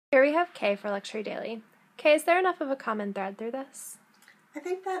Here we have Kay for Luxury Daily. Kay, is there enough of a common thread through this? I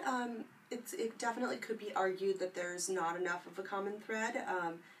think that it definitely could be argued that there's not enough of a common thread,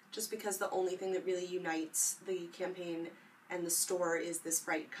 just because the only thing that really unites the campaign and the store is this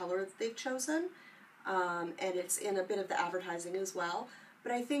bright color that they've chosen, and it's in a bit of the advertising as well.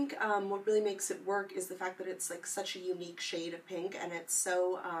 But I think what really makes it work is the fact that it's like such a unique shade of pink, and it's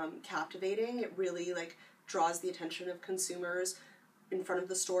so captivating. It really like draws the attention of consumers in front of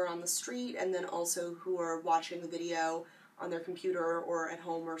the store on the street, and then also who are watching the video on their computer or at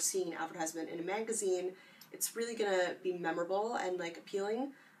home or seeing an advertisement in a magazine. It's really going to be memorable and like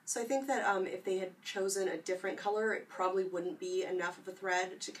appealing. So I think that if they had chosen a different color, it probably wouldn't be enough of a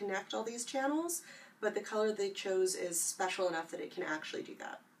thread to connect all these channels, but the color they chose is special enough that it can actually do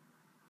that.